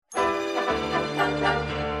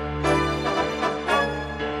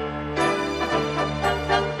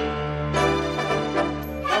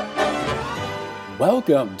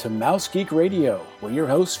Welcome to Mouse Geek Radio, where your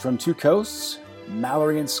hosts from two coasts,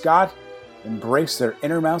 Mallory and Scott, embrace their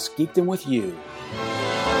inner mouse geekdom with you.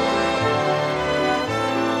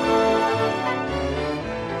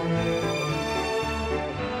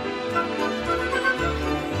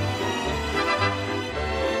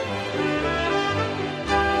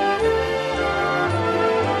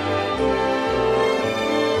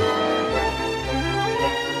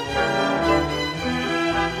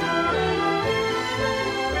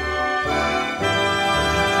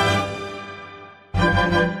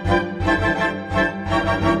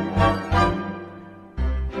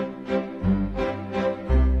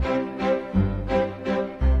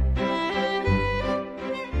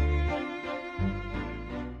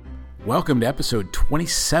 Welcome to episode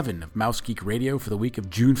 27 of Mouse Geek Radio for the week of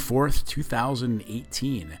June 4th,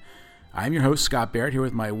 2018. I'm your host, Scott Barrett, here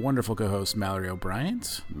with my wonderful co-host, Mallory O'Brien.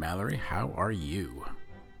 Mallory, how are you?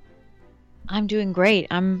 I'm doing great.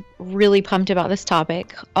 I'm really pumped about this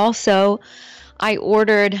topic. Also, I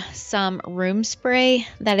ordered some room spray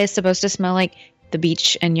that is supposed to smell like the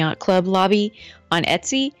beach and yacht club lobby on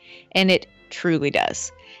Etsy, and it truly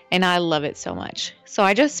does. And I love it so much. So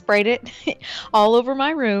I just sprayed it all over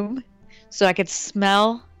my room so I could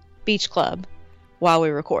smell Beach Club while we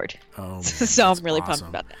record. Oh, so I'm really pumped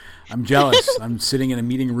about that. I'm jealous. I'm sitting in a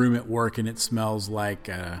meeting room at work and it smells like,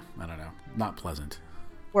 I don't know, not pleasant.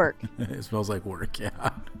 Work. It smells like work, yeah.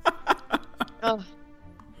 Oh,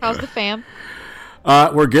 how's the fam?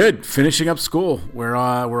 We're good. Finishing up school. We're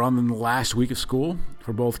on the last week of school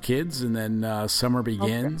for both kids, and then summer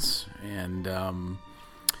begins, and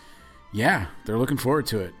yeah, they're looking forward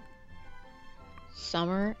to it.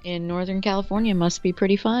 Summer in Northern California must be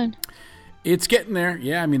pretty fun. It's getting there.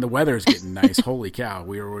 Yeah, I mean, the weather is getting nice. Holy cow.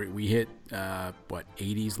 We hit,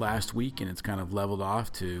 80s last week, and it's kind of leveled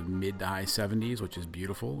off to mid to high 70s, which is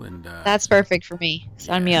beautiful. And that's perfect for me.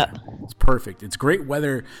 Sign me up. It's perfect. It's great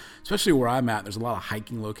weather, especially where I'm at. There's a lot of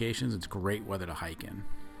hiking locations. It's great weather to hike in.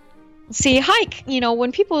 See, hike,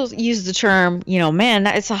 when people use the term, man,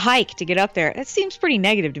 it's a hike to get up there, it seems pretty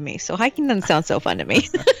negative to me. So hiking doesn't sound so fun to me.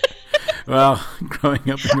 Well, growing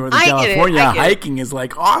up in Northern California, hiking is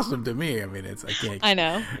like awesome to me. I mean, it's a cake. I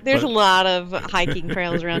know. There's a lot of hiking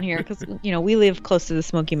trails around here because, we live close to the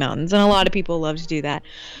Smoky Mountains, and a lot of people love to do that.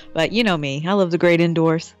 But you know me, I love the great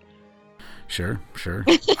indoors. Sure.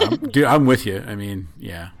 Dude, I'm with you. I mean,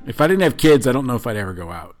 yeah. If I didn't have kids, I don't know if I'd ever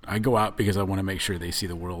go out. I go out because I want to make sure they see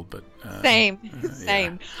the world. But Same.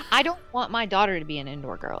 Yeah. I don't want my daughter to be an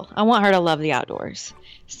indoor girl. I want her to love the outdoors.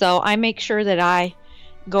 So I make sure that I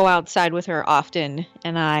go outside with her often,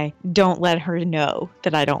 and I don't let her know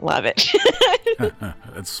that I don't love it.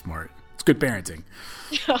 That's smart. It's good parenting.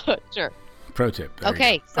 Sure. Pro tip.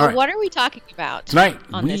 Okay, so right. What are we talking about tonight?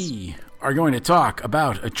 We are going to talk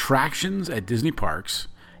about attractions at Disney parks,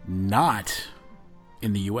 not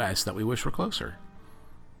in the U.S., that we wish were closer.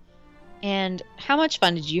 And how much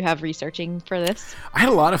fun did you have researching for this? I had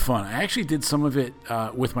a lot of fun. I actually did some of it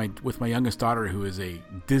with my youngest daughter, who is a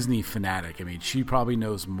Disney fanatic. I mean, she probably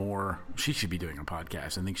knows more. She should be doing a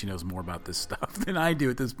podcast. I think she knows more about this stuff than I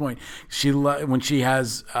do at this point. When she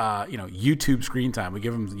has YouTube screen time, we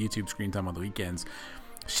give them YouTube screen time on the weekends.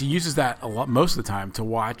 She uses that a lot, most of the time, to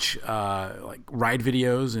watch like ride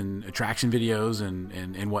videos and attraction videos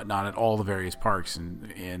and whatnot at all the various parks.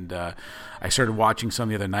 And I started watching some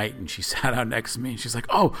the other night, and she sat out next to me, and she's like,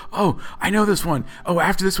 "Oh, I know this one. Oh,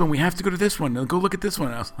 after this one, we have to go to this one. Go look at this one."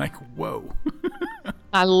 And I was like, "Whoa!"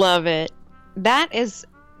 I love it. That has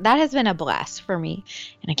been a blast for me,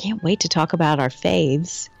 and I can't wait to talk about our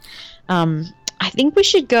faves. I think we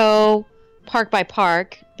should go park by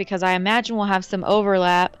park, because I imagine we'll have some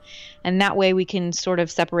overlap, and that way we can sort of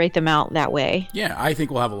separate them out that way. Yeah, I think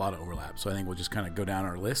we'll have a lot of overlap, so I think we'll just kind of go down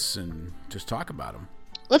our lists and just talk about them.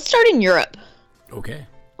 Let's start in Europe. Okay.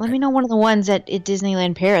 Let me know one of the ones at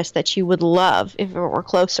Disneyland Paris that you would love if it were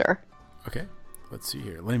closer. Okay. Let's see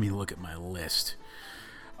here. Let me look at my list.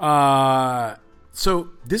 So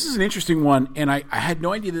this is an interesting one, and I had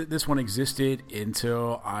no idea that this one existed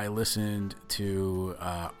until I listened to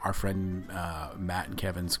our friend Matt and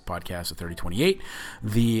Kevin's podcast of 3028.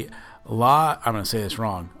 I'm going to say this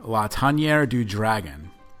wrong, La Tanière du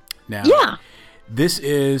Dragon. Now, yeah. This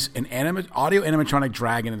is an audio animatronic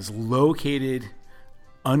dragon, and it's located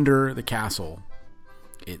under the castle.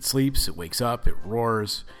 It sleeps, it wakes up, it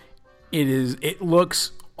roars. It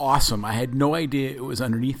looks awesome. I had no idea it was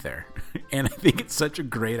underneath there. And I think it's such a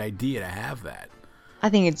great idea to have that. I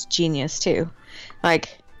think it's genius too.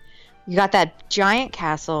 Like, you got that giant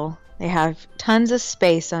castle. They have tons of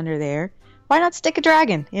space under there. Why not stick a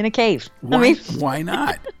dragon in a cave? Why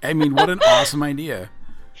not? I mean, what an awesome idea.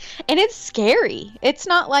 And it's scary. It's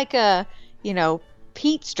not like a,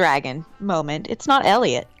 Pete's dragon moment. It's not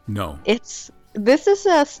Elliot. No. This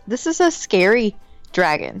is a scary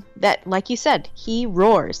dragon that, like you said, he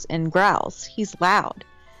roars and growls. He's loud,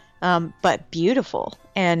 but beautiful.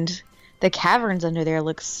 And the caverns under there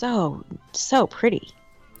look so pretty.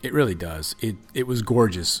 It really does. It was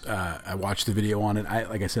gorgeous. I watched the video on it.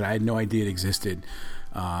 Like I said, I had no idea it existed.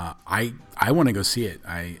 I want to go see it.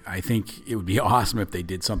 I think it would be awesome if they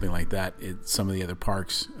did something like that at some of the other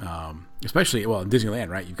parks, especially, in Disneyland,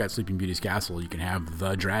 right? You've got Sleeping Beauty's castle. You can have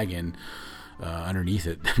the dragon underneath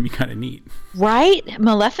it. That'd be kind of neat. Right?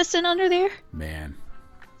 Maleficent under there? Man.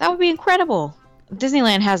 That would be incredible.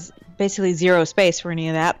 Disneyland has basically zero space for any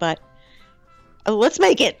of that, but let's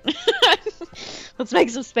make it. Let's make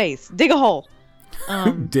some space. Dig a hole.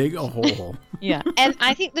 Dig a hole. Yeah. And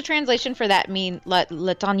I think the translation for that means Le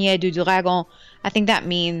Tanier du Dragon. I think that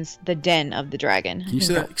means the den of the dragon. Can you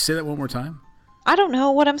say that one more time? I don't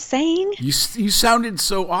know what I'm saying. You sounded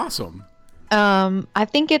so awesome. I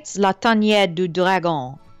think it's La Tanière du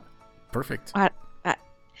Dragon. Perfect.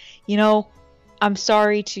 I'm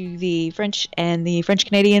sorry to the French and the French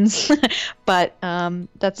Canadians, but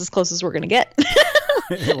that's as close as we're going to get.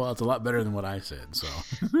 Well, it's a lot better than what I said,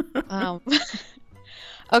 so.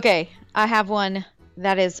 Okay, I have one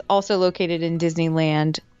that is also located in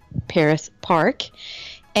Disneyland Paris Park.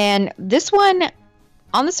 And this one,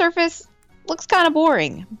 on the surface, looks kind of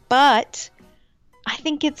boring, but I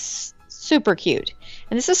think it's super cute.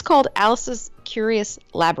 And this is called Alice's Curious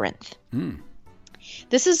Labyrinth.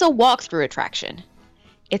 This is a walkthrough attraction.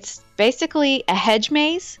 It's basically a hedge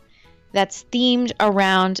maze that's themed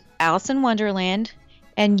around Alice in Wonderland,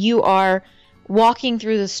 and you are walking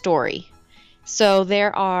through the story. So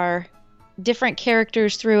there are different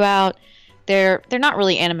characters throughout. They're not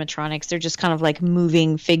really animatronics. They're just kind of like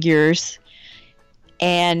moving figures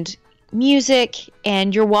and music,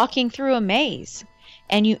 and you're walking through a maze.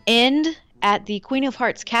 And you end at the Queen of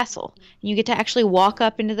Hearts castle. And you get to actually walk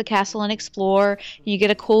up into the castle and explore. And you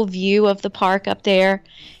get a cool view of the park up there.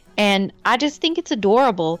 And I just think it's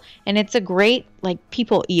adorable. And it's a great,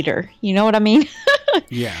 people eater. You know what I mean?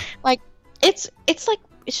 Yeah. It's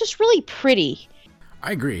just really pretty.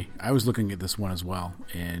 I agree. I was looking at this one as well.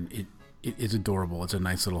 And it is adorable. It's a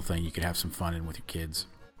nice little thing you could have some fun in with your kids.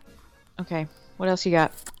 Okay. What else you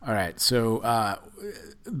got? All right. So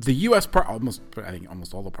the U.S. park, I think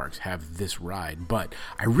almost all the parks have this ride, but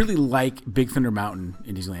I really like Big Thunder Mountain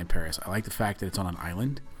in Disneyland Paris. I like the fact that it's on an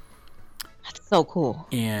island. That's so cool.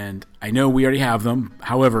 And I know we already have them.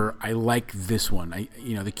 However, I like this one.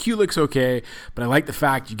 The queue looks okay, but I like the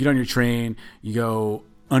fact you get on your train, you go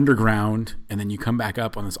underground, and then you come back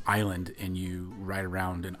up on this island and you ride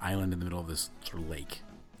around an island in the middle of this sort of lake.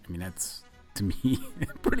 I mean, that's, to me,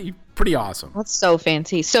 pretty awesome. That's so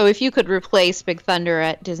fancy. So if you could replace Big Thunder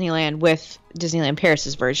at Disneyland with Disneyland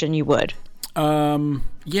Paris's version, you would?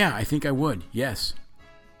 Yeah, I think I would. Yes.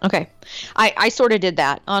 Okay. I sort of did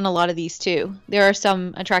that on a lot of these too. There are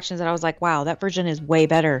some attractions that I was like, wow, that version is way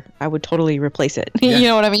better. I would totally replace it. Yeah, you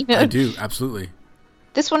know what I mean? I do. Absolutely.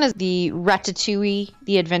 This one is the Ratatouille,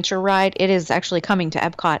 the adventure ride. It is actually coming to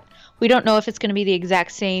Epcot. We don't know if it's going to be the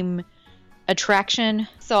exact same attraction,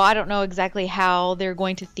 so I don't know exactly how they're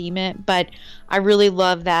going to theme it, but I really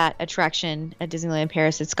love that attraction at Disneyland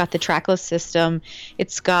Paris. It's got the trackless system.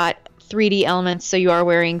 It's got 3D elements, so you are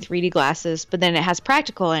wearing 3D glasses, but then it has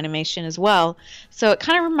practical animation as well. So it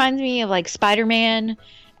kind of reminds me of like Spider-Man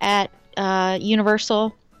at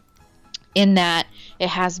Universal in that it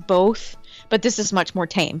has both, but this is much more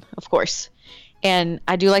tame, of course. And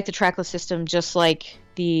I do like the trackless system, just like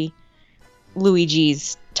the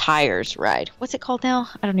Luigi's Tires ride. What's it called now?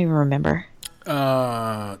 I don't even remember.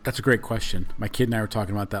 That's a great question. My kid and I were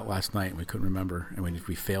talking about that last night and we couldn't remember, and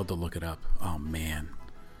we failed to look it up. Oh man.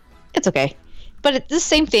 It's okay. But it's the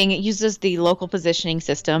same thing. It uses the local positioning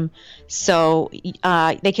system, so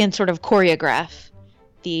they can sort of choreograph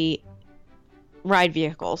the ride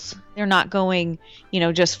vehicles. They're not going,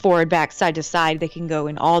 just forward, back, side to side. They can go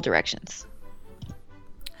in all directions.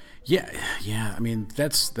 Yeah. I mean,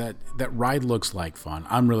 that ride looks like fun.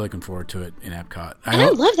 I'm really looking forward to it in Epcot. I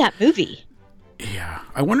love that movie. Yeah.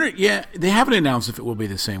 I wonder, they haven't announced if it will be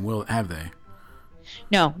the same, have they?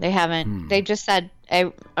 No, they haven't. They just said a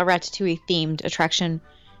Ratatouille themed attraction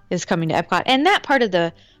is coming to Epcot, and that part of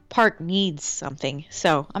the park needs something,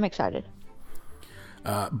 so I'm excited.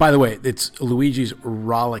 By the way, it's Luigi's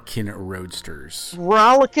Rollickin' Roadsters.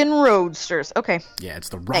 Rollickin' Roadsters. Okay. Yeah, it's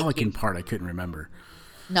the Rollickin' part I couldn't remember.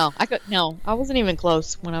 No, I wasn't even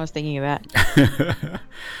close when I was thinking of that.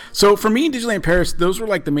 So for me in Disneyland Paris, those were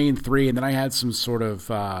like the main three, and then I had some sort of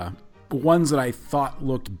ones that I thought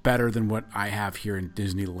looked better than what I have here in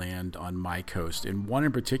Disneyland on my coast. And one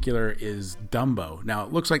in particular is Dumbo. Now,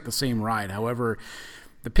 it looks like the same ride. However,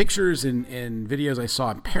 the pictures and videos I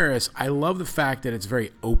saw in Paris, I love the fact that it's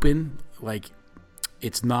very open. Like,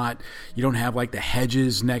 it's not, you don't have like the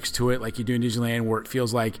hedges next to it like you do in Disneyland, where it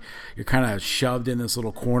feels like you're kind of shoved in this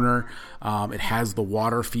little corner. It has the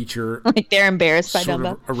water feature. Like they're embarrassed by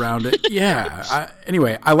Dumbo. Around it. Yeah.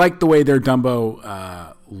 Anyway, I like the way their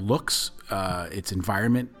Dumbo looks, its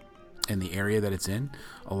environment and the area that it's in,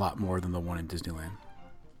 a lot more than the one in Disneyland.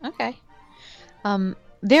 Okay.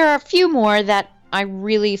 There are a few more that I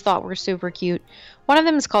really thought were super cute. One of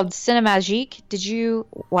them is called Cinemagique. Did you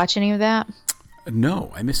watch any of that?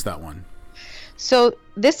 No, I missed that one. So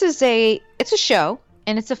this is it's a show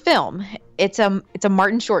and it's a film. It's a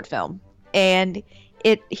Martin short film, and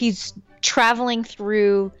he's traveling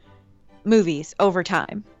through movies over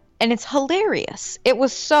time, and it's hilarious. It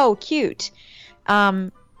was so cute,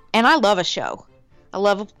 and I love a show. I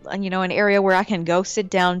love an area where I can go sit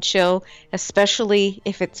down, chill, especially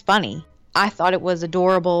if it's funny. I thought it was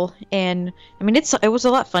adorable, and I mean it was a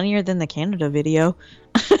lot funnier than the Canada video.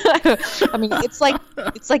 I mean, it's like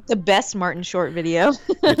the best Martin Short video.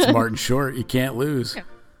 It's Martin Short. You can't lose.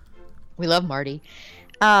 We love Marty.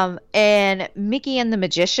 And Mickey and the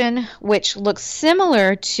Magician, which looks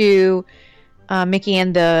similar to Mickey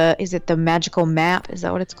and the Magical Map? Is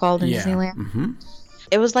that what it's called in Disneyland? Mm-hmm.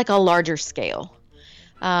 It was like a larger scale.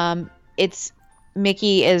 It's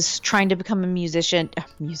Mickey is trying to become a magician,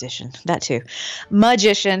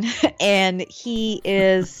 and he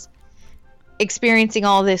is experiencing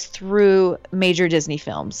all this through major Disney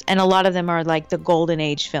films, and a lot of them are like the Golden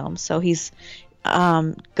Age films. So he's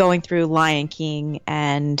going through Lion King,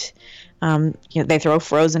 and they throw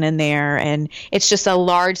Frozen in there, and it's just a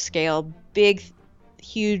large scale, big,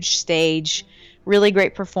 huge stage, really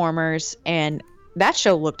great performers, and that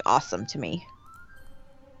show looked awesome to me.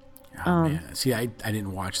 Oh, man. See, I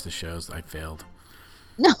didn't watch the shows. I failed.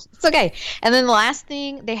 No, it's okay. And then the last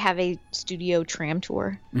thing, they have a studio tram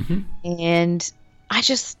tour. Mm-hmm. And I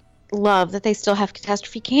just love that they still have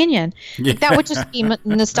Catastrophe Canyon. Yeah. Like, that would just be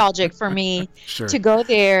nostalgic for me to go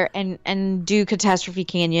there and do Catastrophe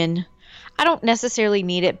Canyon. I don't necessarily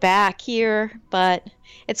need it back here, but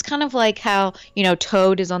it's kind of like how,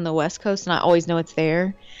 Toad is on the West Coast and I always know it's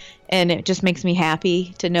there. And it just makes me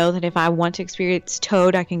happy to know that if I want to experience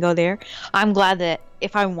Toad, I can go there. I'm glad that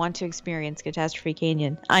if I want to experience Catastrophe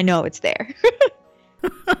Canyon, I know it's there.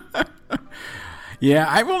 Yeah,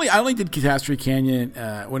 I only did Catastrophe Canyon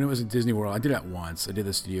when it was at Disney World. I did it once. I did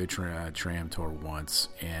the studio tram tour once,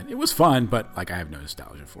 and it was fun, but I have no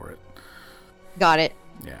nostalgia for it. Got it.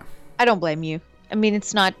 Yeah. I don't blame you. I mean,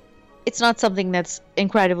 it's not something that's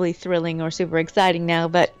incredibly thrilling or super exciting now,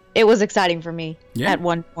 but it was exciting for me at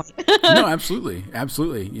one point. No, absolutely.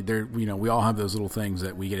 There, we all have those little things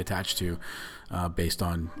that we get attached to based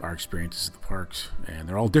on our experiences at the parks, and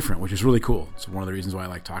they're all different, which is really cool. It's one of the reasons why I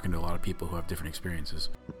like talking to a lot of people who have different experiences.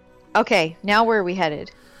 Okay, now where are we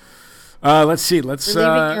headed? Let's see. We're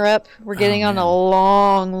leaving Europe. We're getting on a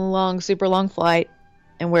long, super long flight.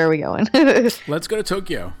 And where are we going? Let's go to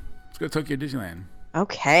Tokyo. Let's go to Tokyo Disneyland.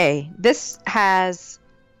 Okay. This has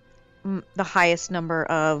the highest number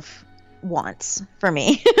of wants for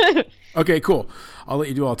me. Okay, cool. I'll let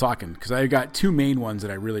you do all talking because I got two main ones that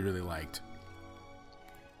I really, really liked.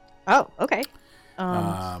 Oh, okay.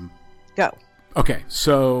 Go. Okay,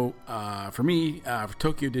 so for me, for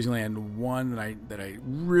Tokyo Disneyland, one that I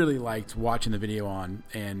really liked watching the video on,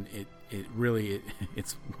 and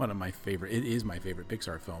it's one of my favorite. It is my favorite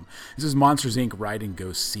Pixar film. This is Monsters Inc. Ride and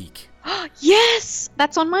Go Seek. Yes,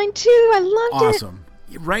 that's on mine too. I loved it. Awesome.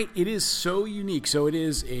 Right, it is so unique. So it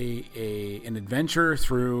is an adventure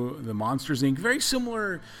through the Monsters Inc. Very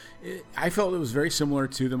similar. I felt it was very similar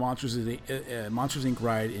to the Monsters Inc.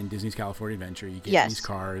 ride in Disney's California Adventure. You get these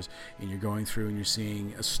cars, and you're going through, and you're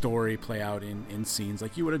seeing a story play out in scenes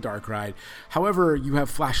like you would a dark ride. However, you have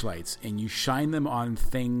flashlights, and you shine them on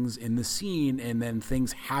things in the scene, and then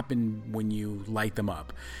things happen when you light them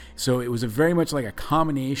up. So it was very much like a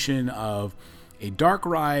combination of a dark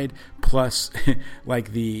ride plus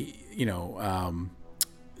like the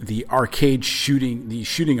arcade shooting, the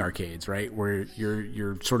shooting arcades, right, where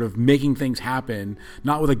you're sort of making things happen,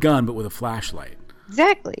 not with a gun but with a flashlight.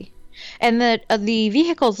 Exactly. And the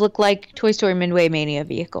vehicles look like Toy Story Midway Mania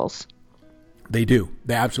vehicles. They do.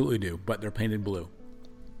 They absolutely do, but they're painted blue.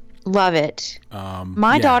 Love it.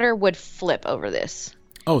 My daughter would flip over this.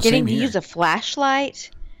 Oh, getting same here. to use a flashlight.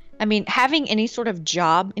 I mean, having any sort of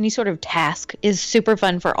job, any sort of task is super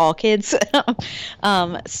fun for all kids.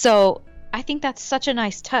 So I think that's such a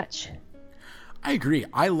nice touch. I agree.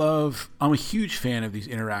 I'm a huge fan of these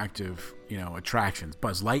interactive, attractions.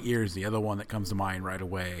 Buzz Lightyear is the other one that comes to mind right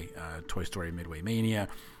away. Toy Story Midway Mania,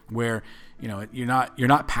 where, you're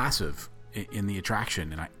not passive in the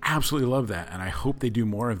attraction. And I absolutely love that. And I hope they do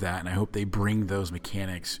more of that. And I hope they bring those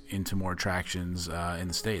mechanics into more attractions in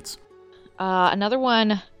the States. Another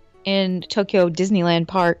one in Tokyo Disneyland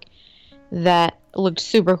Park that looked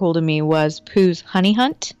super cool to me was Pooh's Honey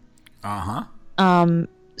Hunt.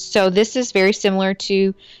 So this is very similar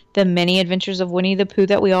to the Many Adventures of Winnie the Pooh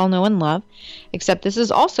that we all know and love, except this is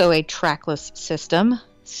also a trackless system.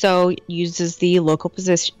 So it uses the local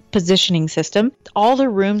positioning system. All the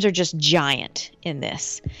rooms are just giant in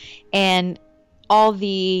this, and all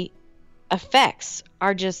the effects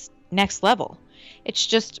are just next level. It's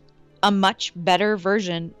just a much better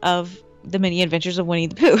version of the Many Adventures of Winnie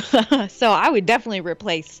the Pooh. So I would definitely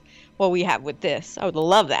replace what we have with this. I would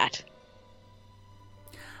love that.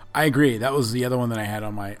 I agree. That was the other one that I had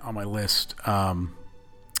on my list.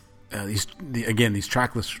 These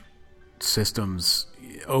trackless systems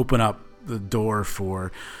open up the door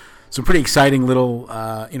for some pretty exciting little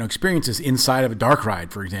experiences inside of a dark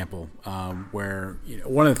ride, for example. Where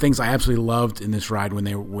one of the things I absolutely loved in this ride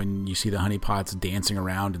when you see the honey pots dancing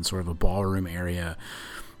around in sort of a ballroom area.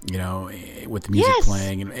 With the music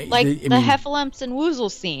playing. And the Heffalumps and Woozle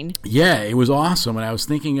scene. Yeah, it was awesome. And I was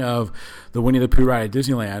thinking of the Winnie the Pooh ride at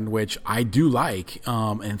Disneyland, which I do like,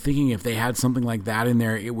 and thinking if they had something like that in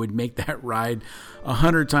there, it would make that ride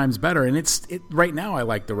 100 times better. And right now I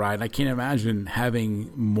like the ride. I can't imagine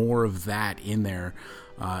having more of that in there.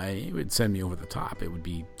 It would send me over the top. It would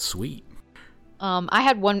be sweet. I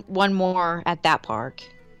had one more at that park.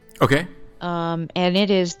 Okay. And it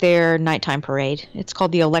is their nighttime parade. It's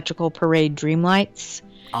called the Electrical Parade Dreamlights.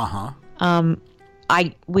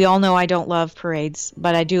 We all know I don't love parades,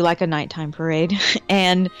 but I do like a nighttime parade.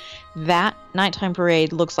 And that nighttime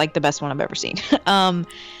parade looks like the best one I've ever seen. And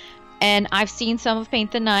I've seen some of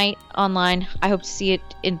Paint the Night online. I hope to see it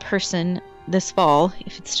in person this fall,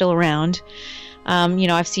 if it's still around.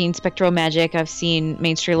 I've seen Spectro Magic. I've seen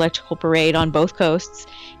Main Street Electrical Parade on both coasts.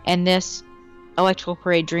 And this Electrical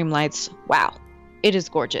Parade Dreamlights, wow, it is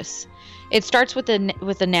gorgeous. It starts with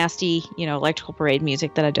the nasty, Electrical Parade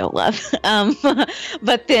music that I don't love,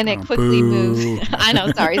 but then it quickly moves. I know,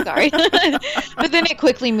 sorry, but then it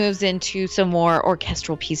quickly moves into some more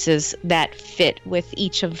orchestral pieces that fit with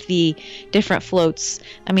each of the different floats.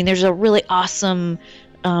 I mean, there's a really awesome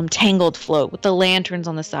Tangled float with the lanterns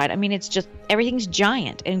on the side. I mean, it's just everything's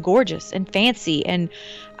giant and gorgeous and fancy, and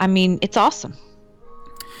I mean, it's awesome.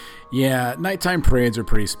 Yeah, nighttime parades are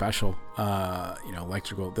pretty special. The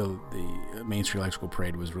Main Street Electrical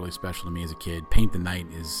Parade was really special to me as a kid. Paint the Night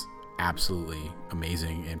is absolutely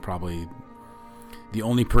amazing and probably the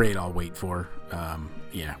only parade I'll wait for.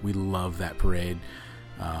 We love that parade.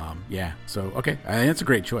 So, okay, I think that's a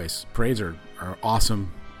great choice. Parades are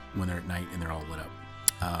awesome when they're at night and they're all lit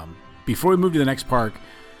up. Before we move to the next park,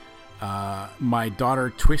 my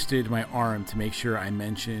daughter twisted my arm to make sure I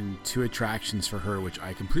mentioned 2 attractions for her, which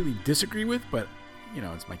I completely disagree with, but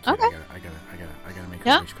it's my kid. Okay. I gotta make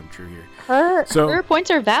her wish come true here. Her points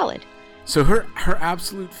are valid. So her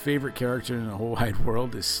absolute favorite character in the whole wide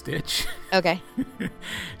world is Stitch. Okay.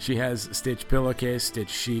 She has Stitch pillowcase, Stitch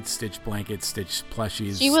sheets, Stitch blankets, Stitch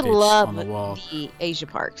plushies. She would Stitch love on the wall. The Asia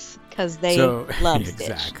parks because they love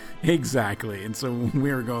Stitch. Exactly. And so when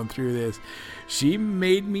we were going through this, she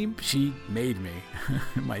made me,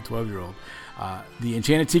 my 12-year-old, the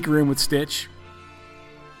Enchanted Tiki Room with Stitch.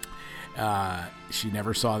 She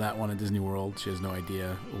never saw that one at Disney World. She has no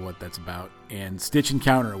idea what that's about. And Stitch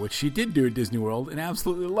Encounter, which she did do at Disney World and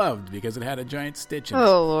absolutely loved because it had a giant Stitch in it.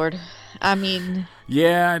 Oh, Lord. I mean...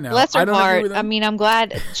 Yeah, I know. Bless her heart. I mean, I'm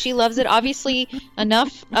glad she loves it. Obviously,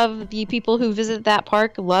 enough of the people who visit that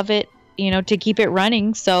park love it, to keep it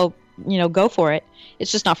running. So, go for it.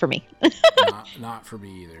 It's just not for me. not for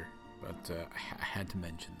me either. But I had to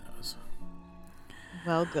mention those.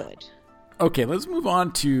 Well, good. Okay, let's move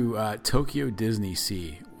on to Tokyo Disney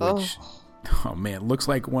Sea, which, oh man, looks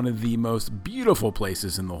like one of the most beautiful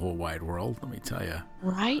places in the whole wide world, let me tell you.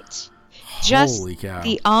 Right? Holy cow.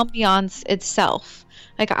 The ambiance itself.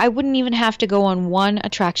 Like, I wouldn't even have to go on one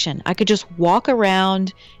attraction. I could just walk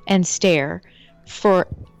around and stare for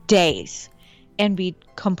days and be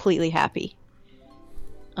completely happy.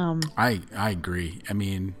 I agree. I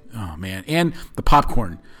mean, oh man. And the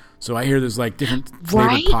popcorn. So I hear there's like different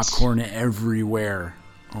flavored popcorn everywhere.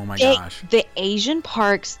 Oh my gosh. The Asian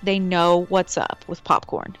parks, they know what's up with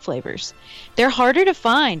popcorn flavors. They're harder to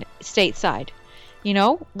find stateside.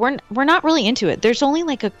 we're not really into it. There's only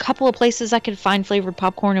like a couple of places I could find flavored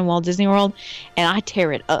popcorn in Walt Disney World, and I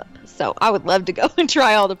tear it up. So I would love to go and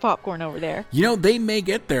try all the popcorn over there. They may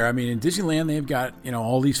get there. I mean, in Disneyland, they've got,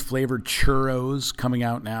 all these flavored churros coming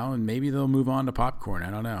out now, and maybe they'll move on to popcorn. I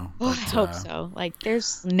don't know. Oh, I hope so. Like,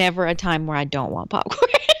 there's never a time where I don't want popcorn.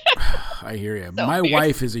 I hear you. So My weird.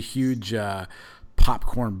 wife is a huge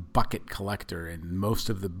popcorn bucket collector, and most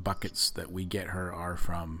of the buckets that we get her are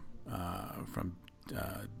from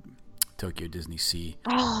Tokyo Disney Sea.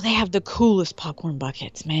 Oh, they have the coolest popcorn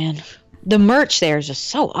buckets, man. The merch there is just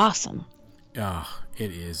so awesome. Oh,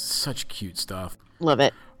 it is such cute stuff. Love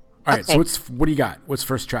it. All right, Okay. so what do you got? What's the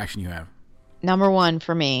first attraction you have? Number one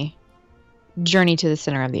for me, Journey to the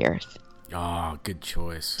Center of the Earth. Oh, good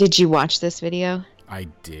choice. Did you watch this video? I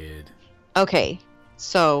did. Okay,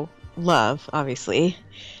 so love, obviously.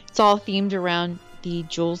 It's all themed around the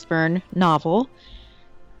Jules Verne novel,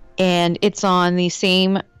 and it's on the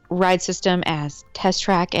same ride system as Test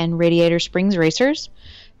Track and Radiator Springs Racers,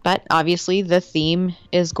 but obviously the theme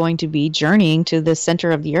is going to be journeying to the center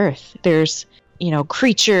of the Earth. There's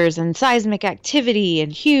creatures and seismic activity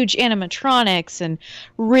and huge animatronics and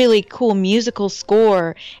really cool musical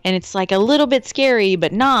score. And it's like a little bit scary,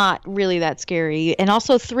 but not really that scary. And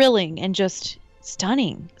also thrilling and just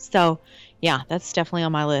stunning. So, yeah, that's definitely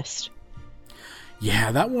on my list.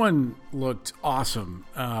 Yeah, that one looked awesome.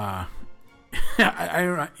 I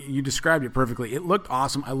don't know, you described it perfectly. It looked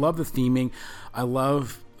awesome. I love the theming. I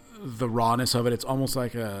love the rawness of it. It's almost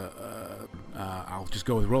like I'll just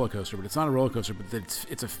go with roller coaster, but it's not a roller coaster, but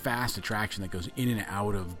it's a fast attraction that goes in and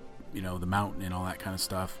out of the mountain and all that kind of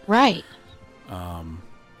stuff. Right.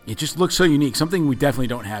 It just looks so unique. Something we definitely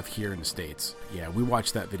don't have here in the States. Yeah, we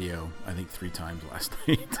watched that video I think 3 times last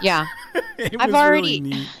night. Yeah. It I was already really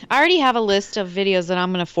neat. have a list of videos that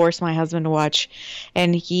I'm going to force my husband to watch,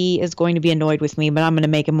 and he is going to be annoyed with me, but I'm going to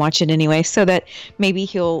make him watch it anyway, so that maybe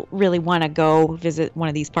he'll really want to go visit one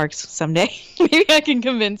of these parks someday. Maybe I can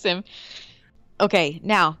convince him. Okay,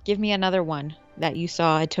 now give me another one that you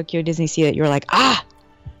saw at Tokyo Disney Sea that you were like, I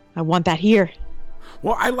want that here.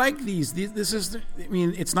 Well, I like these. This is,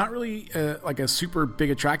 it's not really like a super big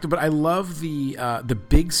attractive, but I love the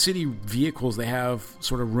big city vehicles they have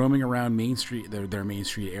sort of roaming around Main Street, their Main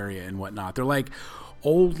Street area and whatnot. They're like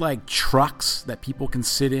old trucks that people can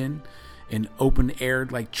sit in, and open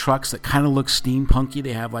aired trucks that kind of look steampunky.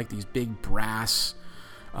 They have these big brass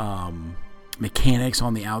mechanics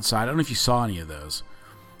on the outside. I don't know if you saw any of those.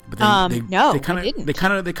 But no, they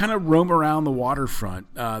kind of roam around the waterfront.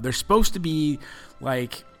 They're supposed to be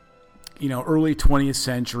early 20th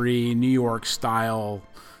century New York style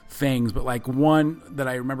things, but one that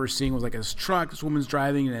I remember seeing was this truck this woman's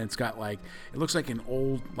driving, and it's got it looks like an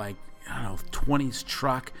old 20s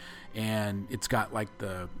truck, and it's got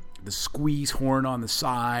the squeeze horn on the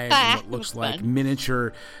side, and what looks like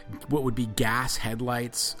miniature, what would be gas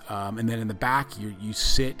headlights, and then in the back you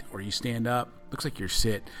sit or you stand up. Looks like you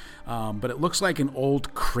sit, but it looks like an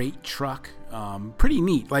old crate truck. Pretty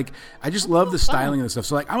neat. I just love the styling of this stuff.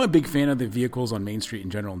 So I'm a big fan of the vehicles on Main Street in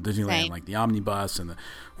general in Disneyland, Same. The omnibus and the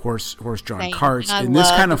horse-drawn Same. carts. And this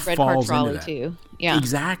love kind of the red car falls into trolley that. too. Yeah,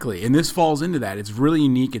 exactly. And this falls into that. It's really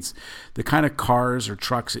unique. It's the kind of cars or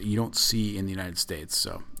trucks that you don't see in the United States.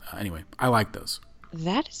 So anyway, I like those.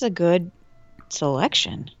 that is a good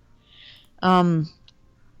selection.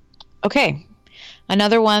 Okay.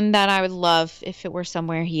 Another one that I would love if it were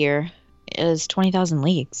somewhere here is 20,000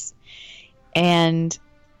 Leagues. And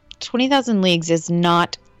 20,000 Leagues is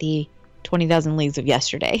not the 20,000 Leagues of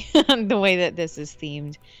yesterday, the way that this is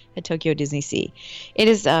themed at Tokyo Disney Sea. It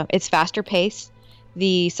is, it's faster paced.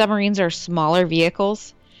 The submarines are smaller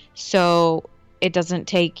vehicles, so it doesn't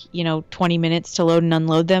take, 20 minutes to load and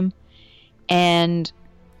unload them. And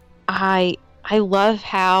I love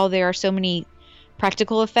how there are so many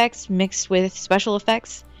practical effects mixed with special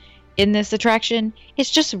effects in this attraction.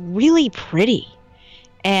 It's just really pretty,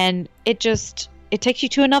 and it takes you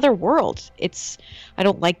to another world. I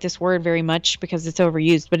don't like this word very much because it's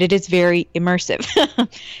overused, but it is very immersive.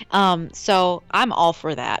 So I'm all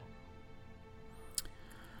for that.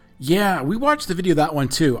 Yeah, we watched the video of that one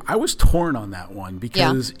too. I was torn on that one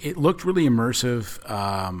because it looked really immersive.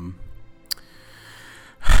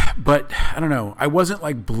 But I don't know. I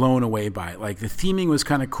wasn't blown away by it. The theming was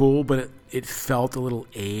kind of cool, but it felt a little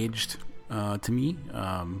aged to me.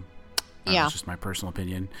 That's just my personal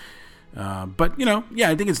opinion. But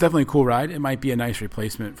I think it's definitely a cool ride. It might be a nice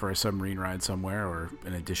replacement for a submarine ride somewhere or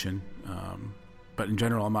an addition. But in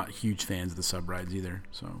general, I'm not huge fans of the sub rides either.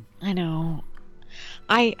 So I know.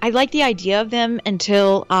 I like the idea of them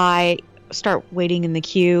until I start waiting in the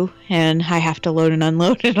queue and I have to load and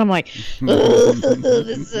unload, and I'm like,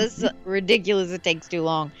 this is ridiculous. It takes too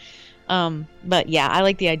long. But yeah, I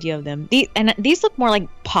like the idea of them. These look more like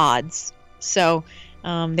pods, so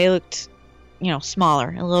they looked,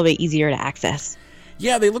 smaller, a little bit easier to access.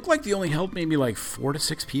 Yeah, they look like they only held maybe like 4 to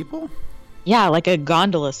 6 people. Yeah, like a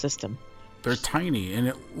gondola system. They're tiny, and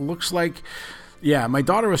it looks like, yeah, my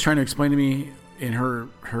daughter was trying to explain to me in her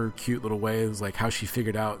cute little ways, like how she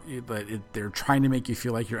figured out that they're trying to make you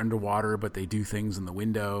feel like you're underwater, but they do things in the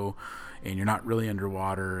window, and you're not really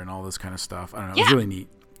underwater, and all this kind of stuff. I don't know. Yeah. It was really neat.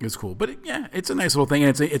 It was cool, but it's a nice little thing,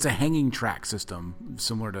 and it's a hanging track system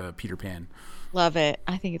similar to Peter Pan. Love it.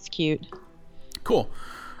 I think it's cute. Cool.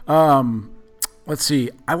 Let's see.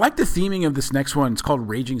 I like the theming of this next one. It's called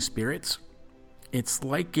Raging Spirits. It's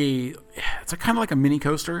like it's kind of like a mini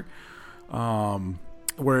coaster,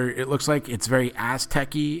 where it looks like it's very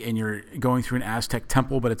Aztec-y, and you're going through an Aztec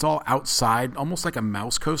temple, but it's all outside, almost like a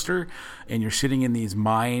mouse coaster, and you're sitting in these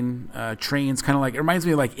mine trains, kind of like, it reminds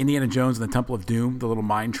me of like Indiana Jones and the Temple of Doom, the little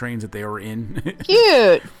mine trains that they were in.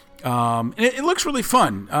 Cute. And it looks really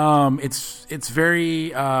fun. It's very,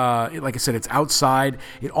 like I said, it's outside.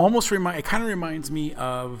 It kind of reminds me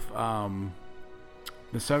of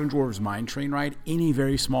the Seven Dwarfs Mine Train ride in a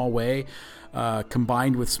very small way.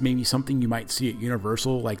 Combined with maybe something you might see at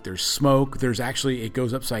Universal, like there's smoke. It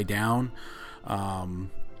goes upside down.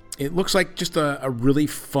 It looks like just a really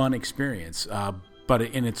fun experience, but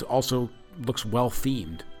it also looks well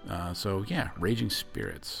themed. So yeah, Raging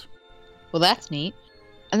Spirits. Well, that's neat.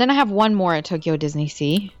 And then I have one more at Tokyo Disney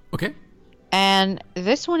Sea. Okay. And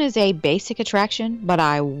this one is a basic attraction, but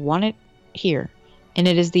I want it here. And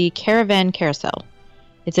it is the Caravan Carousel.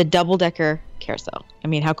 It's a double-decker carousel. I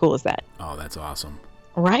mean, how cool is that? Oh, that's awesome.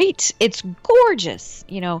 Right? It's gorgeous,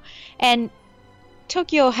 And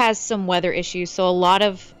Tokyo has some weather issues, so a lot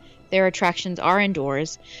of their attractions are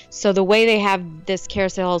indoors. So the way they have this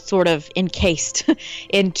carousel sort of encased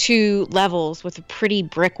in 2 levels with a pretty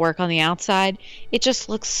brickwork on the outside, it just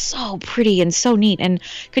looks so pretty and so neat. And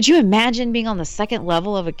could you imagine being on the 2nd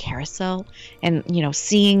level of a carousel and,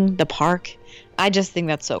 seeing the park? I just think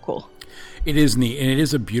that's so cool. It is neat, and it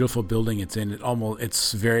is a beautiful building it's in.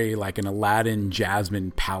 It's very like an Aladdin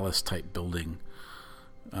Jasmine Palace type building.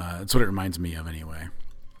 That's what it reminds me of anyway.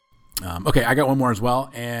 Okay, I got one more as well,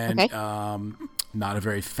 and okay. Not a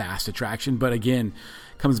very fast attraction, but again,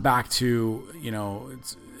 comes back to,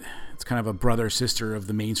 it's kind of a brother-sister of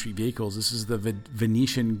the Main Street vehicles. This is the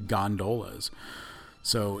Venetian gondolas.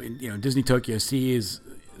 So, Disney Tokyo Sea is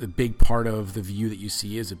a big part of the view that you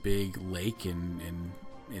see is a big lake, and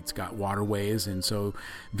it's got waterways, and so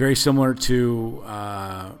very similar to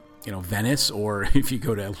Venice, or if you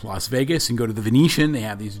go to Las Vegas and go to the Venetian, they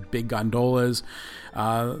have these big gondolas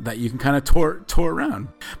that you can kind of tour around.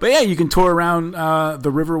 But yeah, you can tour around the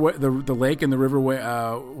river, the lake, and the river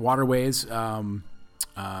waterways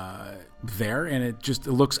there, and it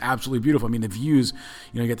looks absolutely beautiful. I mean, the views,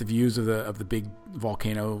 you get the views of the big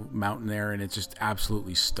volcano mountain there, and it's just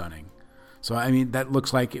absolutely stunning. So, I mean, that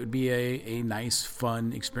looks like it would be a nice,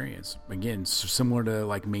 fun experience. Again, similar to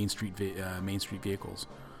like Main Street vehicles.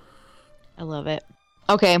 I love it.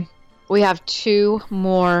 Okay, we have 2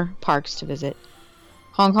 more parks to visit.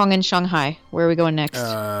 Hong Kong and Shanghai. Where are we going next?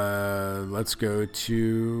 Let's go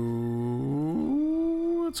to...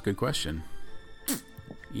 That's a good question.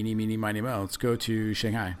 Eeny, meeny, miny, mo. Let's go to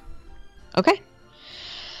Shanghai. Okay.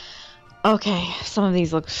 Some of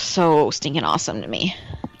these look so stinking awesome to me.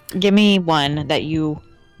 Give me one that you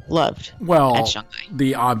loved at Shanghai.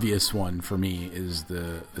 The obvious one for me is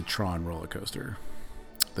the Tron roller coaster.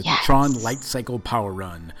 The yes. Tron Light Cycle Power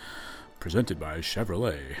Run, presented by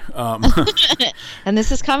Chevrolet. And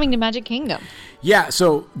this is coming to Magic Kingdom. Yeah,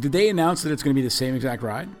 so did they announce that it's going to be the same exact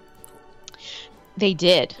ride? They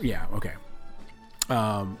did. Yeah, okay.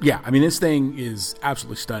 Yeah, I mean, this thing is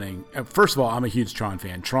absolutely stunning. First of all, I'm a huge Tron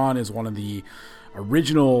fan. Tron is one of the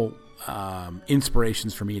original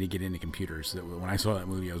inspirations for me to get into computers. When I saw that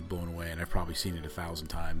movie, I was blown away, and I've probably seen it 1,000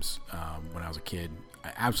 times when I was a kid.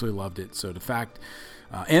 I absolutely loved it. So the fact,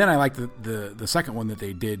 and then I liked the second one that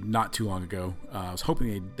they did not too long ago. I was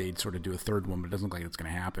hoping they'd sort of do a third one, but it doesn't look like it's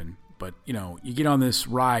going to happen. But you get on this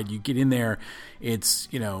ride, you get in there, it's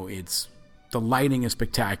the lighting is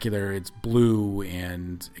spectacular. It's blue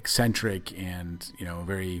and eccentric and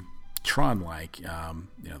very Tron-like.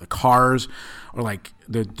 The cars are like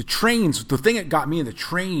the trains. The thing that got me in the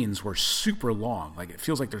trains were super long. Like, it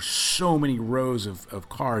feels like there's so many rows of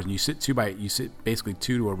cars, and you sit basically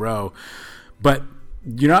 2 to a row, but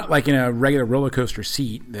you're not like in a regular roller coaster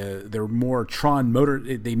seat. They're more Tron motor.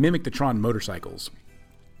 They mimic the Tron motorcycles.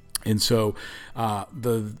 And so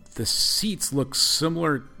the seats look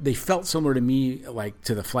similar. They felt similar to me, like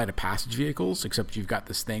to the Flight of Passage vehicles, except you've got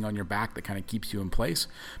this thing on your back that kind of keeps you in place,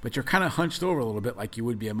 but you're kind of hunched over a little bit like you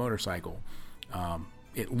would be a motorcycle.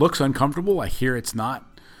 It looks uncomfortable. I hear it's not.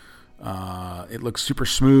 It looks super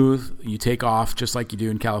smooth. You take off just like you do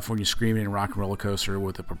in California Screaming and Rock and Roller Coaster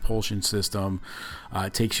with a propulsion system.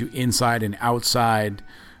 It takes you inside and outside.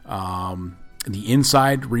 The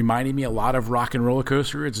inside reminded me a lot of Rock and Roller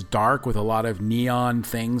Coaster. It's dark with a lot of neon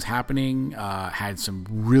things happening. Had some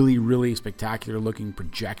really, really spectacular looking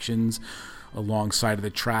projections alongside of the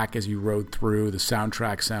track as you rode through. The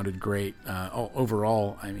soundtrack sounded great.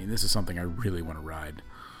 Overall, I mean, this is something I really want to ride.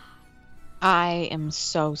 I am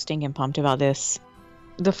so stinking pumped about this.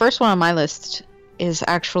 The first one on my list is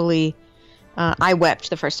actually, I wept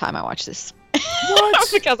the first time I watched this.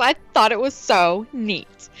 What? Because I thought it was so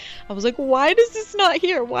neat. I was like, why does this not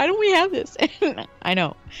here? Why don't we have this? I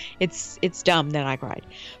know it's dumb that I cried,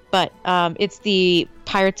 but it's the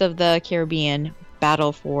Pirates of the Caribbean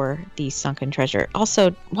Battle for the Sunken Treasure.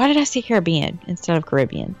 Also, why did I say Caribbean instead of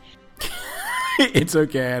Caribbean? It's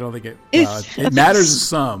okay. I don't think it matters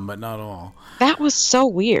some, but not all. That was so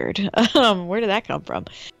weird. Where did that come from?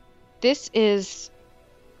 This is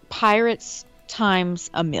Pirates times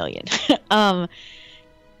a million.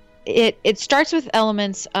 It starts with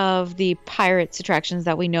elements of the Pirates attractions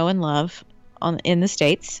that we know and love in the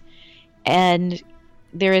States, and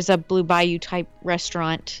there is a Blue Bayou type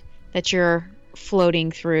restaurant that you're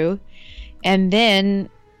floating through, and then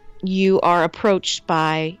you are approached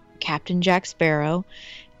by Captain Jack Sparrow,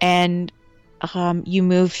 and you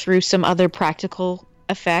move through some other practical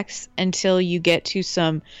effects until you get to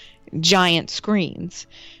some giant screens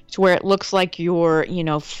to where it looks like you're,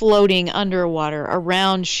 floating underwater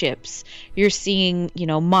around ships. You're seeing,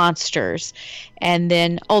 monsters. And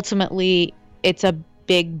then ultimately it's a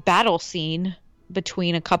big battle scene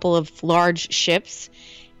between a couple of large ships.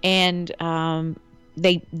 And then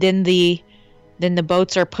the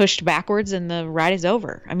boats are pushed backwards and the ride is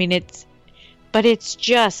over. I mean, it's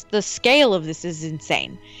just, the scale of this is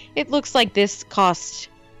insane. It looks like this cost,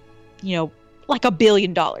 like $1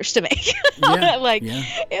 billion to make.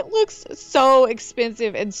 It looks so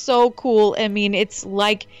expensive and so cool. I mean, it's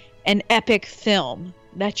like an epic film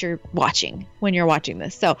that you're watching when you're watching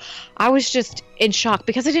this. So I was just in shock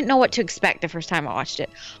because I didn't know what to expect the first time I watched it.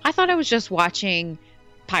 I thought I was just watching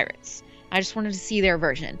Pirates. I just wanted to see their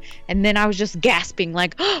version. And then I was just gasping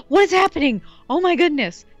like, oh, what is happening? Oh my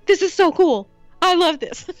goodness. This is so cool. I love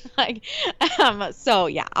this. So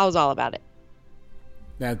yeah, I was all about it.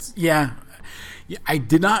 I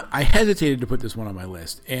hesitated to put this one on my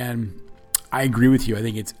list, and I agree with you. I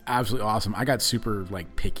think it's absolutely awesome. I got super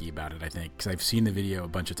picky about it, I think, because I've seen the video a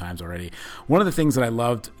bunch of times already. One of the things that I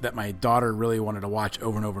loved that my daughter really wanted to watch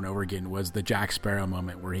over and over and over again was the Jack Sparrow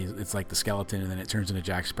moment where it's like the skeleton and then it turns into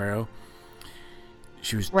Jack Sparrow.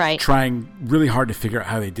 She was trying really hard to figure out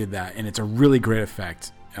how they did that, and it's a really great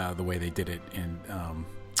effect, the way they did it. And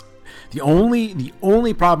the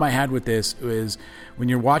only problem I had with this was when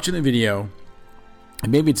you're watching the video,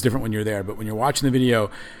 and maybe it's different when you're there, but when you're watching the video,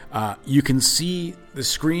 you can see the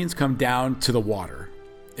screens come down to the water.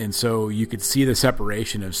 And so you could see the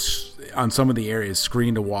separation on some of the areas,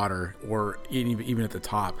 screen to water, or even at the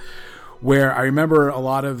top. Where I remember a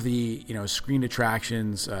lot of the screen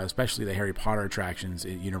attractions, especially the Harry Potter attractions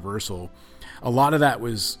at Universal, a lot of that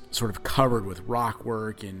was sort of covered with rock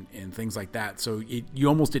work and things like that. So you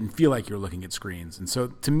almost didn't feel like you were looking at screens. And so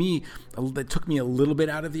to me, that took me a little bit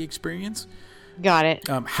out of the experience. Got it.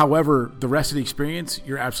 However, the rest of the experience,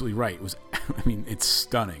 you're absolutely right. It's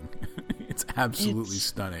stunning. It's absolutely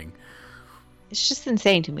stunning. It's just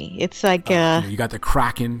insane to me. It's like you got the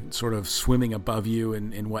Kraken sort of swimming above you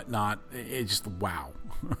and whatnot. It's just wow.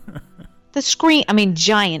 The screen,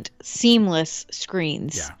 giant, seamless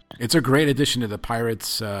screens. Yeah, it's a great addition to the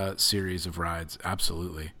Pirates series of rides.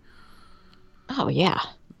 Absolutely. Oh yeah,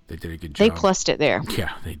 they did a good job. They plussed it there.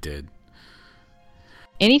 Yeah, they did.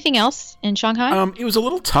 Anything else in Shanghai? It was a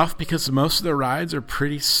little tough because most of the rides are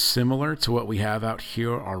pretty similar to what we have out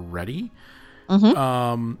here already.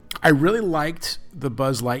 Mm-hmm. I really liked the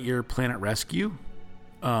Buzz Lightyear Planet Rescue.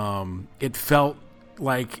 It felt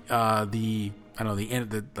like the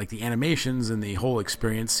animations and the whole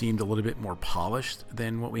experience seemed a little bit more polished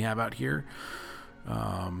than what we have out here.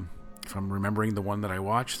 If I'm remembering the one that I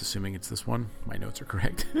watched, assuming it's this one, my notes are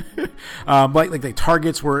correct. Like the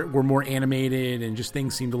targets were more animated, and just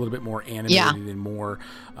things seemed a little bit more animated and more,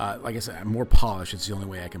 like I said, more polished. It's the only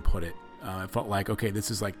way I can put it. It felt like, okay,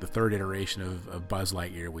 this is like the third iteration of Buzz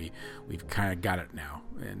Lightyear. We've kind of got it now,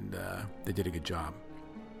 and they did a good job.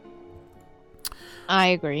 I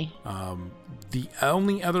agree. The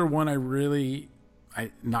only other one I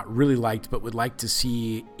not really liked, but would like to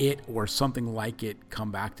see it or something like it come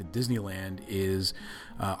back to Disneyland is,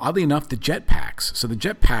 oddly enough, the Jetpacks. So the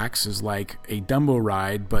Jetpacks is like a Dumbo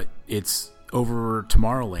ride, but it's over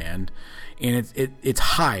Tomorrowland, and it's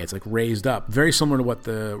high. It's like raised up, very similar to what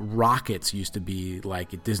the Rockets used to be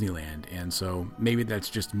like at Disneyland. And so maybe that's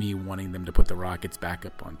just me wanting them to put the Rockets back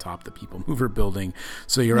up on top of the People Mover building,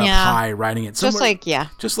 so you're up high riding it.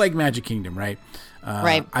 Just like Magic Kingdom, right?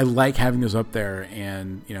 Right. I like having those up there,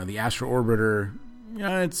 and the Astro Orbiter,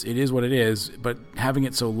 it is what it is. But having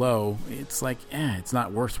it so low, it's like, it's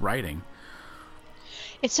not worth riding.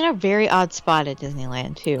 It's in a very odd spot at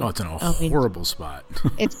Disneyland too. Oh, it's in a horrible spot.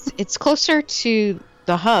 it's closer to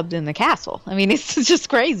the hub than the castle. I mean, it's just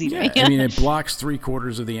crazy. Yeah, I mean, it blocks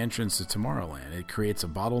 3/4 of the entrance to Tomorrowland. It creates a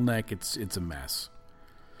bottleneck. It's a mess.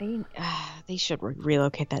 They should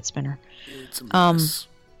relocate that spinner. It's a mess.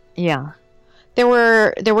 Yeah. There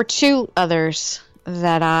were two others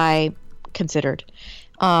that I considered.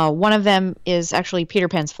 One of them is actually Peter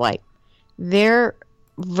Pan's Flight. Their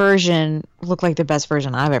version looked like the best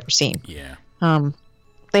version I've ever seen. Yeah.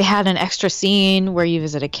 They had an extra scene where you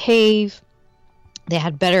visit a cave. They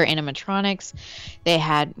had better animatronics. They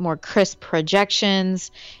had more crisp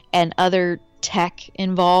projections and other tech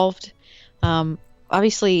involved.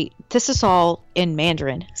 Obviously, this is all in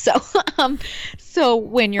Mandarin, so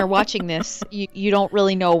when you're watching this, you don't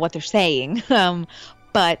really know what they're saying.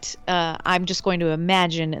 But I'm just going to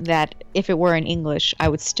imagine that if it were in English, I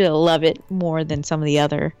would still love it more than some of the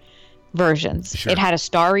other versions. Sure. It had a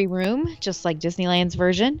starry room, just like Disneyland's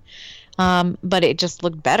version, but it just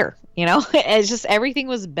looked better. It's just everything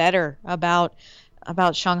was better about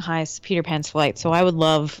Shanghai's Peter Pan's Flight. So I would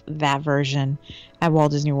love that version at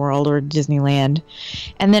Walt Disney World or Disneyland.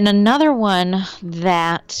 And then another one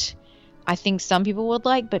that I think some people would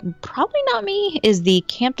like, but probably not me, is the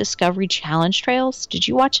Camp Discovery Challenge Trails. Did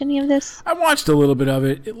you watch any of this? I watched a little bit of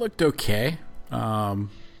it. It looked okay.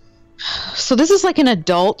 So this is like an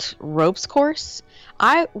adult ropes course.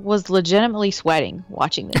 I was legitimately sweating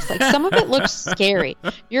watching this. Like, some of it looks scary.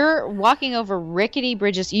 You're walking over rickety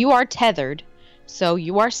bridges. You are tethered, so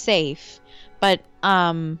you are safe, but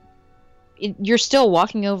you're still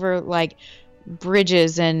walking over like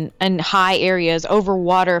bridges and high areas, over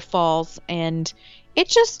waterfalls, and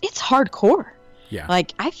it's hardcore. Yeah.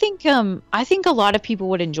 Like, I think a lot of people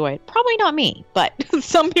would enjoy it. Probably not me, but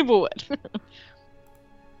some people would.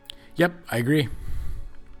 Yep, I agree.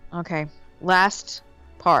 Okay. Last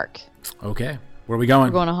park. Okay. Where are we going?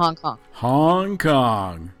 We're going to Hong Kong. Hong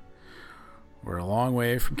Kong. We're a long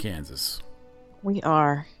way from Kansas. We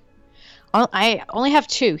are. I only have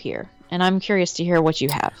two here, and I'm curious to hear what you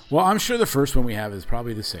have. Well, I'm sure the first one we have is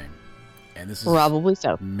probably the same. And this is probably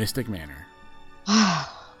so. Mystic Manor.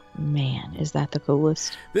 Man, is that the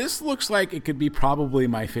coolest? This looks like it could be probably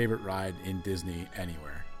my favorite ride in Disney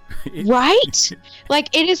anywhere. Right?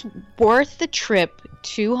 Like, it is worth the trip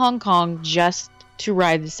to Hong Kong just to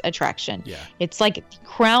ride this attraction. Yeah. It's like the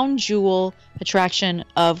crown jewel attraction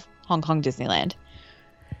of Hong Kong Disneyland.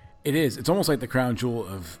 It is. It's almost like the crown jewel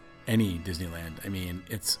of any Disneyland. I mean,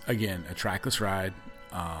 it's, again, a trackless ride.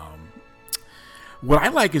 What I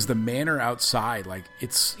like is the manor outside. Like,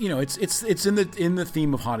 it's it's in the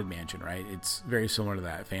theme of Haunted Mansion, right? It's very similar to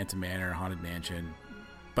that. Phantom Manor, Haunted Mansion.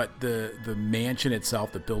 But the mansion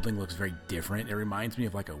itself, the building looks very different. It reminds me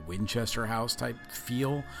of like a Winchester House type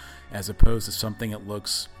feel, as opposed to something that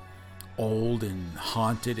looks old and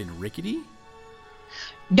haunted and rickety.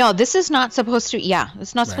 No, this is not supposed to. Yeah,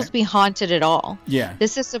 it's not supposed to be haunted at all. Yeah,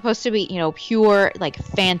 this is supposed to be, pure like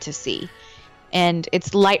fantasy, and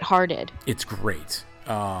it's lighthearted. It's great.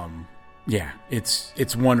 Yeah,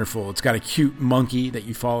 it's wonderful. It's got a cute monkey that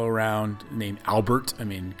you follow around named Albert. I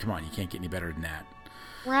mean, come on, you can't get any better than that.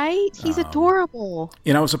 Right? He's adorable.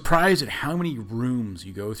 And I was surprised at how many rooms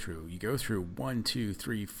you go through. You go through 1, 2,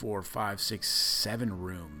 3, 4, 5, 6, 7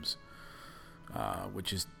 rooms,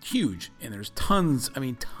 which is huge. And there's tons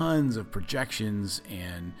of projections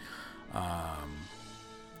and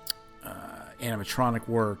animatronic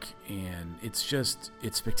work, and it's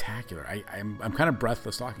spectacular. I'm kind of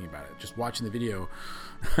breathless talking about it. Just watching the video,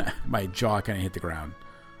 my jaw kind of hit the ground.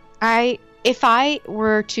 If I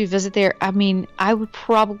were to visit there, I mean, I would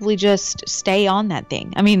probably just stay on that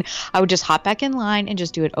thing. I mean, I would just hop back in line and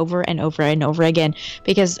just do it over and over and over again,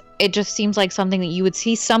 because it just seems like something that you would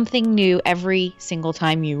see something new every single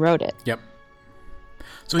time you rode it. Yep.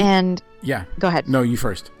 So, and yeah, go ahead. No, you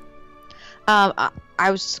first. I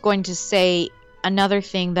was going to say, another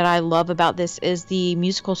thing that I love about this is the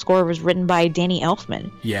musical score was written by Danny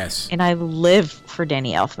Elfman. Yes. And I live for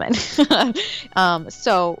Danny Elfman.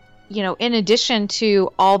 So, you know, in addition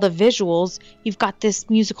to all the visuals, you've got this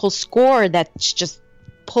musical score that's just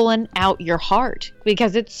pulling out your heart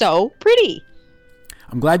because it's so pretty.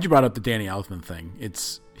 I'm glad you brought up the Danny Elfman thing.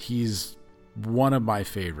 He's one of my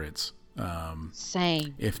favorites.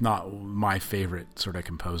 Same. If not my favorite sort of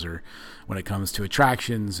composer when it comes to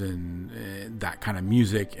attractions and that kind of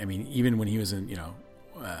music. I mean, even when he was in,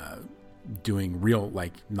 doing real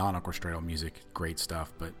like non-orchestral music, great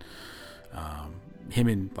stuff. But him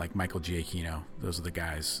and like Michael Giacchino, those are the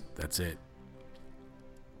guys. That's it.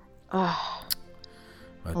 Oh,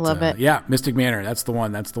 but, I love it. Yeah, Mystic Manor. That's the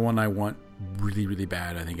one. That's the one I want really, really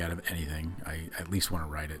bad. I think out of anything, I at least want to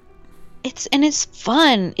write it. It's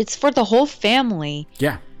fun. It's for the whole family.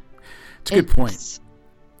 Yeah, it's a good point.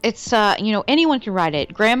 It's anyone can ride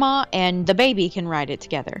it. Grandma and the baby can ride it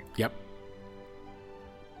together. Yep.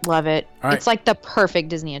 Love it. Right. It's like the perfect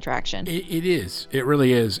Disney attraction. It is. It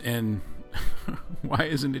really is. And why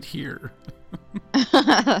isn't it here?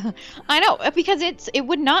 I know, because it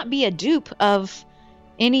would not be a dupe of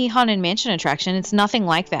any Haunted Mansion attraction. It's nothing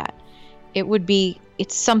like that.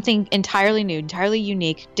 It's something entirely new, entirely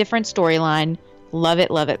unique, different storyline. Love it,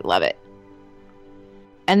 love it, love it.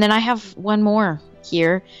 And then I have one more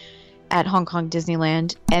here at Hong Kong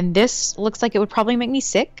Disneyland, and this looks like it would probably make me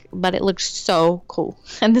sick, but it looks so cool.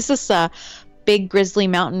 And this is Big Grizzly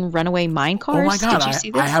Mountain Runaway Mine Cars. Oh my God, Did you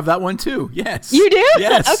see this? I have that one too. Yes. You do?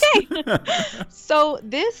 Yes. Okay. So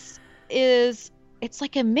it's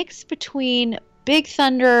like a mix between Big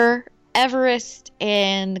Thunder, Everest,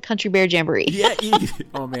 and the Country Bear Jamboree. Yeah.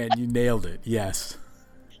 Oh man, you nailed it. Yes.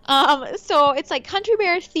 So it's like Country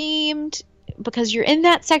Bear themed because you're in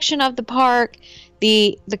that section of the park.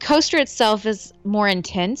 The coaster itself is more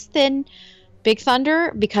intense than Big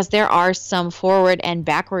Thunder because there are some forward and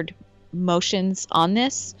backward motions on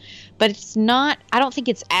this, but I don't think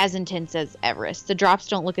it's as intense as Everest. The drops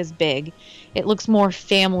don't look as big. It looks more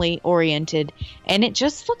family oriented, and it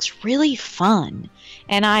just looks really fun.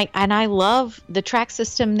 And I love the track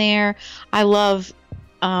system there. I love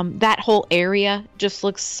that whole area just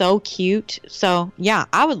looks so cute. So yeah,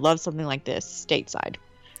 I would love something like this stateside.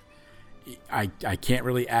 I can't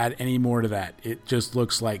really add any more to that. It just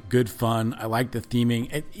looks like good fun. I like the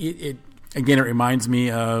theming. It again, it reminds me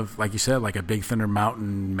of, like you said, like a Big Thunder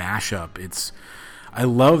Mountain mashup. I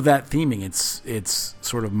love that theming. It's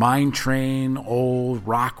sort of Mine Train, old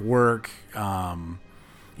rock work.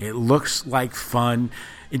 It looks like fun.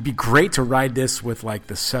 It'd be great to ride this with like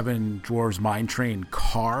the Seven Dwarves Mine Train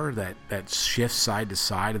car that shifts side to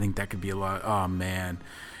side. I think that could be a lot. Oh man.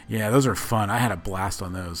 Yeah, those are fun. I had a blast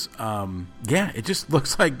on those. Yeah, it just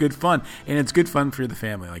looks like good fun. And it's good fun for the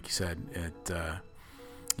family, like you said.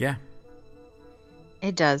 Yeah.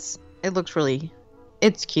 It does. It looks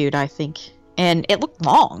it's cute, I think. And it looked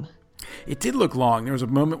long. It did look long. There was a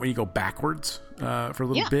moment where you go backwards for a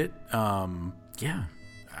little bit. Yeah.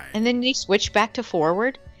 And then you switch back to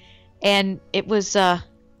forward. And it was,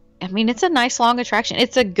 it's a nice long attraction.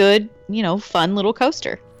 It's a good, fun little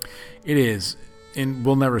coaster. It is. And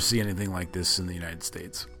we'll never see anything like this in the United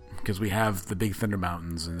States because we have the Big Thunder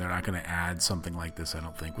Mountains, and they're not going to add something like this, I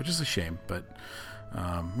don't think, which is a shame. But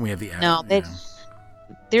we have the no,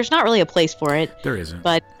 there's not really a place for it. There isn't.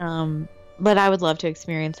 But I would love to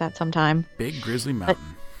experience that sometime. Big Grizzly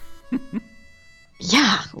Mountain.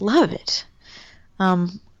 Yeah, love it.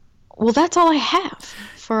 Well, that's all I have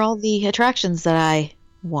for all the attractions that I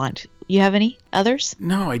want. You have any others?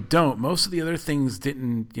 No, I don't. Most of the other things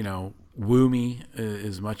didn't, woo me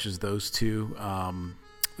as much as those two.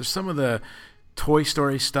 There's some of the Toy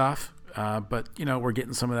Story stuff, but we're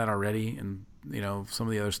getting some of that already, and some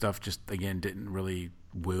of the other stuff just again didn't really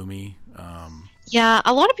woo me. Yeah,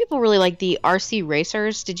 a lot of people really like the RC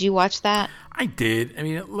Racers. Did you watch that? I did. I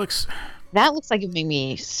mean, that looks like it made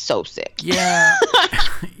me so sick. Yeah.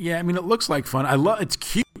 Yeah, I mean, it looks like fun. It's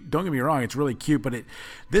cute. Don't get me wrong, it's really cute, but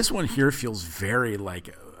this one here feels very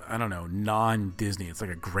like, I don't know, non-Disney. It's like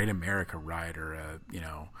a Great America ride or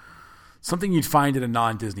something you'd find at a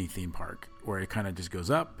non-Disney theme park where it kind of just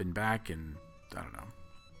goes up and back and I don't know.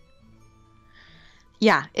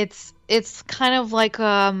 Yeah, it's kind of like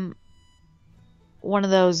one of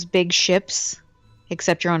those big ships,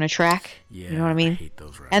 except you're on a track. Yeah, you know what I mean? I hate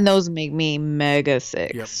those rides. And those make me mega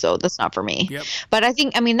sick. Yep. So that's not for me. Yep. But I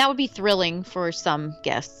think, that would be thrilling for some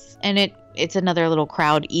guests, and it's another little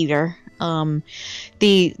crowd eater.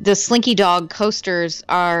 The Slinky Dog coasters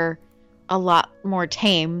are a lot more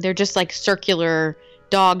tame. They're just like circular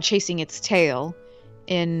dog chasing its tail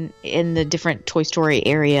in the different Toy Story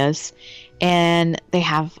areas. And they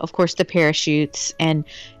have, of course, the parachutes. And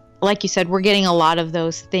like you said, we're getting a lot of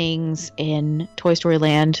those things in Toy Story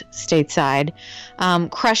Land stateside.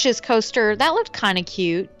 Crush's coaster, that looked kind of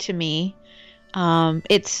cute to me.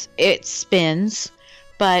 It spins,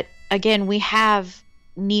 but again, we have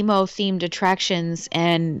Nemo themed attractions,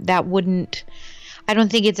 and that wouldn't. I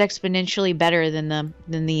don't think it's exponentially better than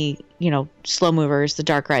the slow movers, the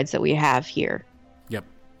dark rides that we have here. Yep,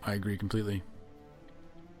 I agree completely.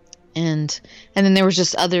 And then there was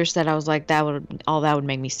just others that I was like, that would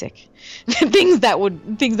make me sick. things that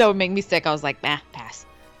would make me sick. I was like, pass.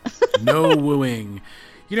 No wooing.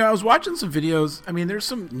 I was watching some videos. I mean, there's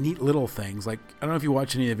some neat little things. Like, I don't know if you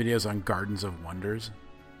watch any of the videos on Gardens of Wonders.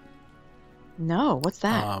 No, what's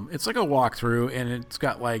that? It's like a walkthrough, and it's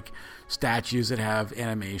got like statues that have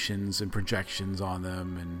animations and projections on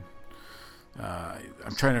them. And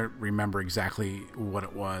I'm trying to remember exactly what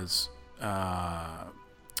it was.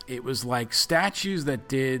 It was like statues that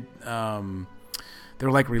did. They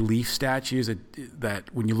were like relief statues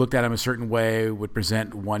that when you looked at them a certain way would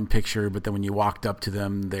present one picture, but then when you walked up to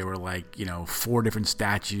them, they were like, 4 different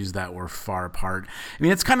statues that were far apart. I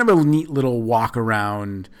mean, it's kind of a neat little walk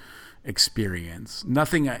around experience.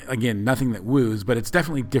 Nothing that woos, but it's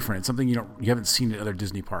definitely different. It's something you haven't seen at other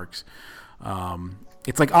Disney parks.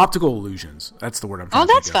 It's like optical illusions. That's the word I'm trying to think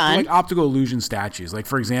of. Oh, that's fun. Like optical illusion statues. Like,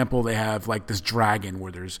 for example, they have like this dragon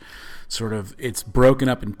where there's it's broken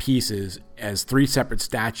up in pieces as 3 separate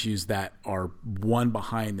statues that are one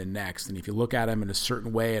behind the next. And if you look at them in a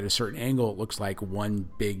certain way, at a certain angle, it looks like one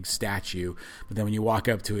big statue. But then when you walk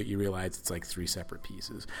up to it, you realize it's like 3 separate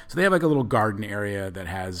pieces. So they have like a little garden area that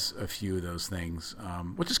has a few of those things,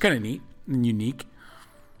 which is kind of neat and unique.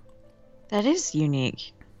 That is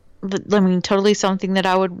unique. But, I mean, totally something that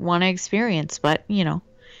I would want to experience, but,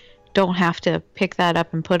 don't have to pick that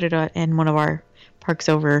up and put it in one of our parks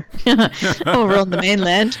over on the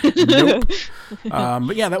mainland. Nope.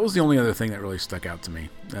 But yeah, that was the only other thing that really stuck out to me.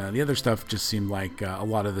 The other stuff just seemed like a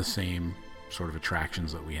lot of the same sort of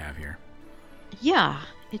attractions that we have here. Yeah,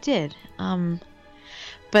 it did.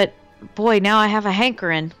 But, boy, now I have a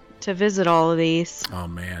hankering to visit all of these. Oh,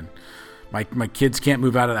 man. My kids can't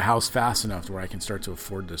move out of the house fast enough to where I can start to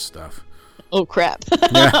afford this stuff. Oh, crap.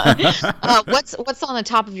 What's on the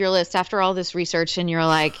top of your list after all this research and you're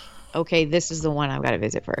like, okay, this is the one I've got to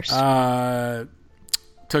visit first?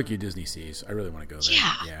 Tokyo Disney Seas. I really want to go there.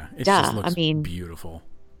 Yeah. It duh. just looks beautiful.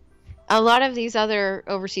 A lot of these other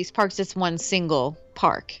overseas parks, it's one single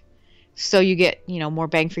park. So you get, more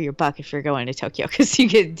bang for your buck if you're going to Tokyo because you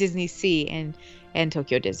get Disney Sea and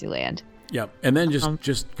Tokyo Disneyland. Yep, and then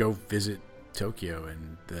just go visit Tokyo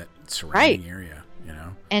and that surrounding area,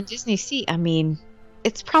 And Disney Sea, I mean,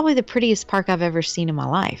 it's probably the prettiest park I've ever seen in my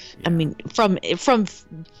life. Yeah. I mean, from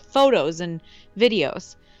photos and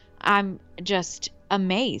videos, I'm just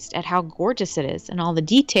amazed at how gorgeous it is and all the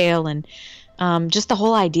detail and just the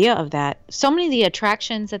whole idea of that. So many of the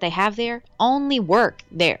attractions that they have there only work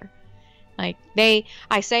there. Like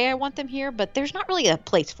I say I want them here, but there's not really a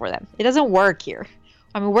place for them. It doesn't work here.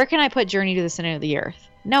 I mean, where can I put Journey to the Center of the Earth?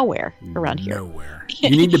 Nowhere around here. Nowhere. You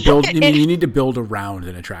need to build. You need to build around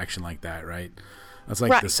an attraction like that, right? That's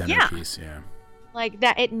like the centerpiece. Yeah. Like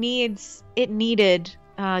that. It needed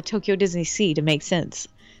Tokyo Disney Sea to make sense.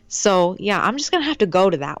 So yeah, I'm just gonna have to go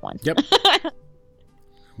to that one. Yep.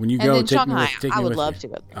 When you go, take Shanghai, me with, I would love to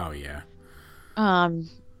go there. Oh yeah.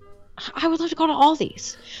 I would love to go to all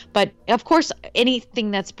these, but of course, anything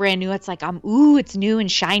that's brand new, it's like it's new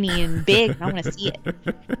and shiny and big. And I want to see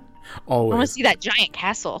it. Always. I want to see that giant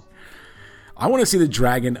castle. I want to see the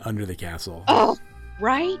dragon under the castle. Oh,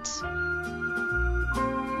 right.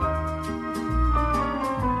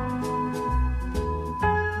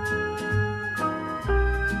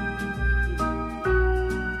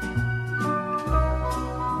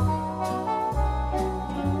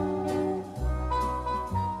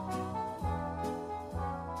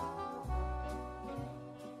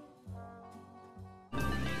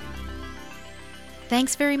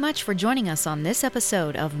 Thanks very much for joining us on this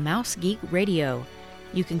episode of Mouse Geek Radio.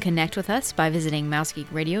 You can connect with us by visiting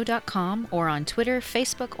mousegeekradio.com or on Twitter,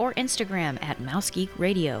 Facebook, or Instagram at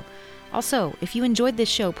mousegeekradio. Also, if you enjoyed this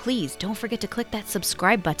show, please don't forget to click that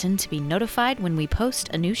subscribe button to be notified when we post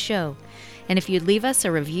a new show. And if you'd leave us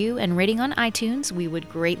a review and rating on iTunes, we would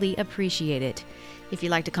greatly appreciate it. If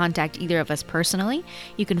you'd like to contact either of us personally,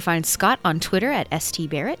 you can find Scott on Twitter at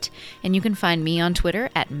STBarrett, and you can find me on Twitter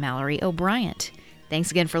at Mallory O'Brien. Thanks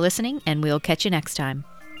again for listening, and we'll catch you next time.